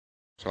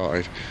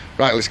Sorted.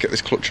 Right, let's get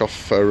this clutch off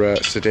for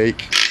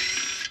Sadiq.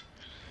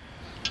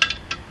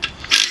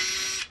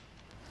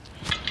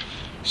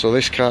 So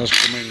this car's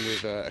coming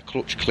with a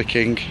clutch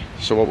clicking.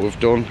 So what we've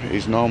done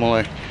is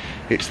normally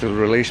it's the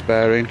release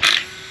bearing.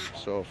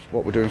 So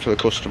what we're doing for the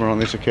customer on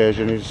this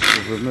occasion is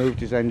we've removed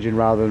his engine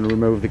rather than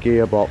remove the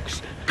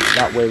gearbox.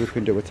 That way we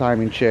can do a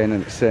timing chain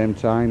and at the same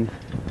time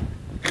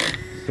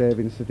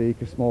saving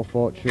Sadiq a small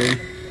fortune.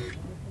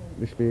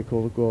 This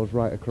vehicle goes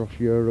right across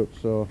Europe,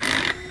 so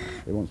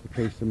he wants the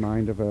peace of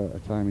mind of a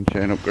timing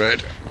chain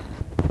upgrade.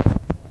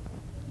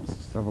 Let's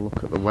just have a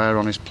look at the wear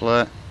on his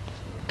plate.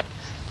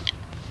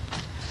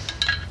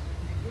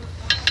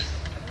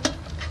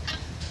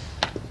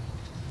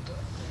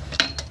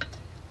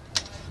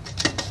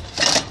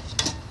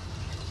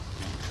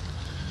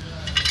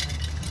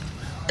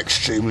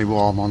 Extremely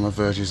warm, on the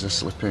verges of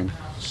slipping,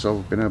 so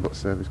we've been able to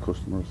save his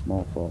customer a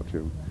small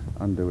fortune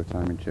and do a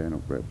timing chain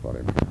upgrade for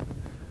him.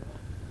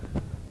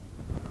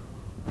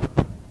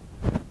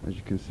 As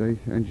you can see,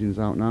 engine's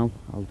out now.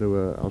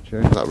 I'll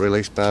change that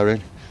release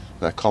bearing.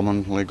 They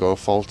commonly go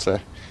faulty,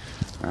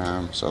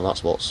 so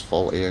that's what's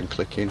faulty and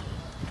clicking.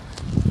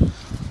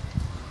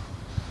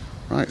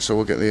 Right, so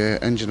we'll get the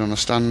engine on a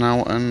stand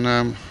now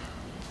and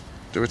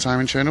do a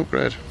timing chain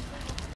upgrade.